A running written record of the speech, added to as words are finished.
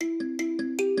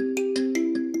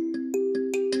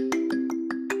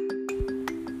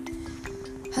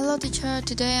Hello teacher,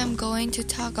 today I'm going to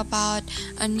talk about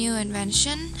a new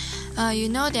invention.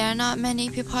 There are not many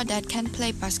people that can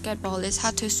play basketball. It's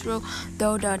hard to throw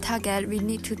though the target. We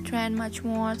need to train much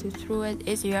more to throw it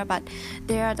easier, but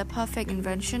they are the perfect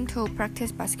invention to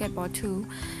practice basketball too.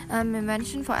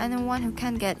 Invention for anyone who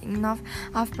can't get enough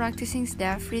of practicing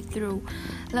their free throw.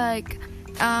 I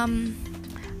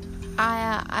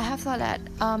have thought that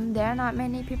there are not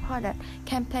many people that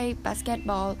can play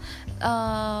basketball.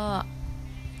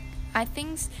 I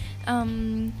think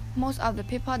most of the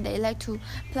people they like to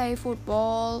play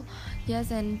football,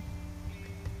 yes, and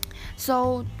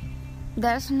so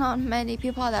there's not many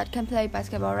people that can play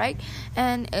basketball, right?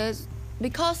 And it's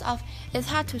because of it's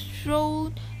hard to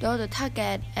throw the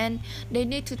target, and they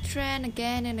need to train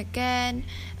again and again,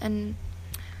 and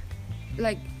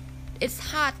it's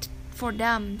hard for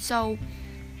them. So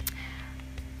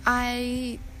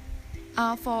I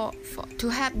for to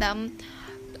help them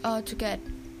to get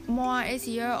more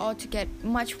easier or to get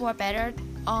much more better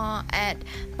at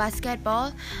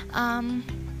basketball, I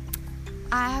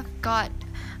have got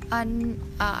a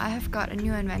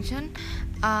new invention.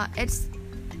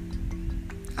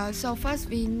 So first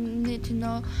we need to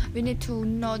know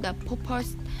the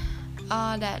purpose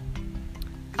that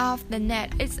of the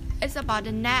net. It's about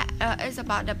the net. It's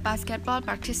about the basketball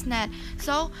practice net.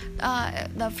 So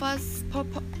the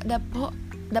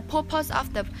purpose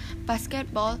of the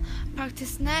basketball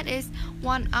practice net is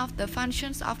one of the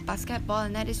functions of basketball,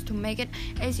 and that is to make it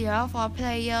easier for a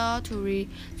player to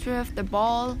retrieve the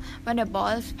ball when the ball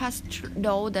is passed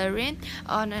through the rim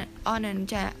on an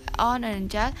jet.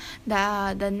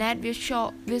 The net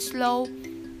will slow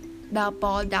the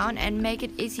ball down and make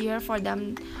it easier for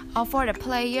them or for the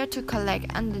player to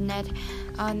collect on the net.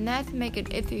 Net make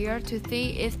it easier to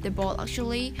see if the ball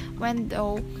actually went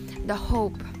through the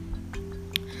hoop.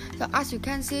 So as you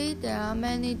can see, there are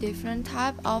many different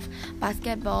types of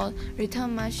basketball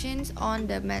return machines on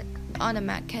the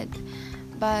market.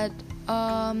 But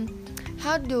how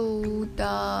do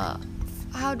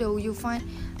you find,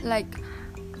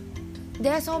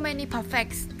 there are so many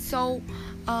perfects? So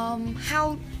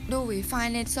how do we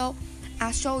find it? So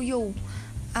I'll show you.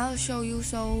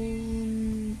 So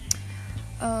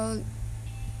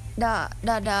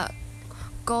the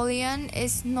Golean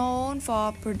is known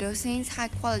for producing high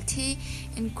quality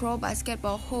in-crow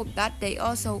basketball hoop, but they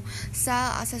also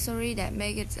sell accessories that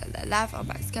make it the life of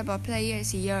basketball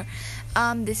players easier.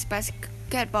 This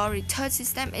basketball return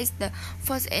system is the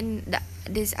first in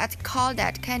this article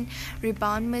that can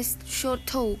rebound shoot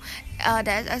too.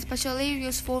 That's especially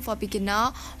useful for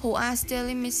beginners who are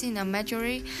still missing a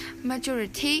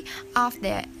majority of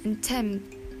their intent.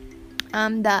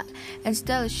 The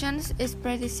installation is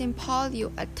pretty simple.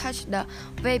 You attach the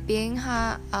weight-bearing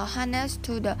harness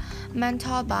to the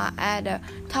metal bar at the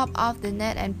top of the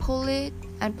net and pull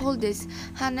this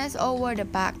harness over the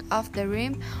back of the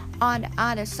rim. On the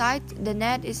other side, the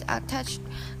net is attached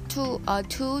to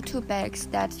two bags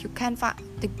that you can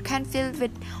fill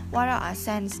with water or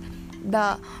sand.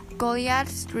 The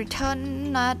Goliath's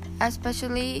return not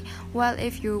especially well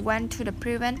if you want to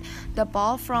prevent the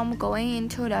ball from going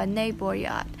into the neighbor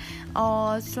yard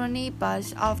or sunny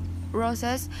buds of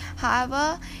roses.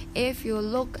 However, if you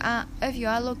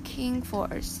are looking for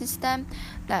a system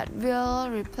that will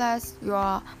replace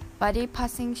your body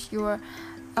passing you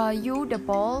the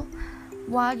ball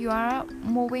while you are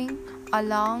moving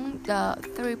along the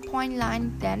 3-point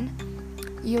line, then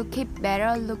you keep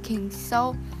better looking.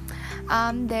 So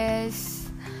this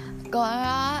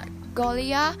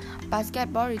Golia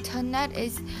basketball return net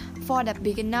is for the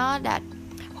beginner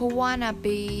who are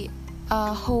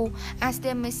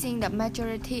still missing the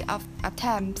majority of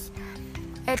attempts.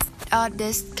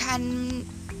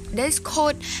 This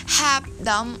could help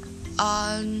them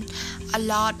a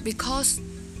lot because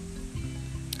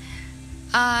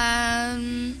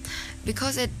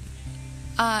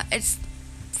it's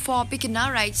for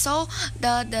beginner, right? So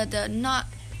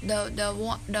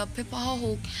the people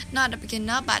who not a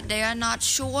beginner but they are not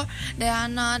sure, they are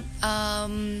not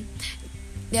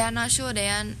sure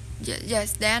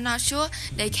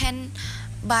they can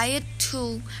buy it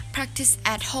to practice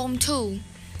at home too.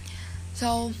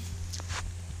 So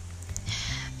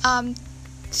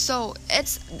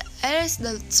it is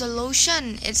the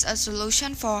solution. It's a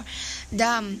solution for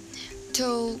them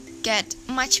to get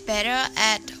much better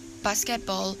at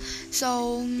basketball.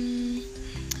 So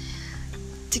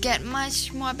to get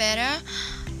much more better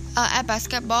at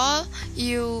basketball,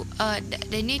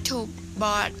 they need to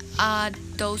buy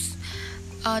those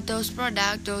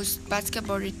products, those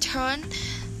basketball return,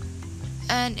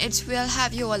 and it will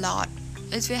help you a lot.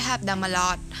 It will help them a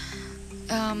lot.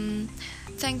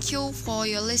 Thank you for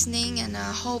your listening, and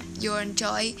I hope you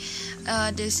enjoy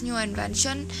this new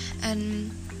invention,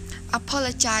 and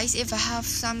apologize if I have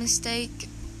some mistake.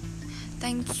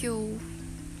 Thank you.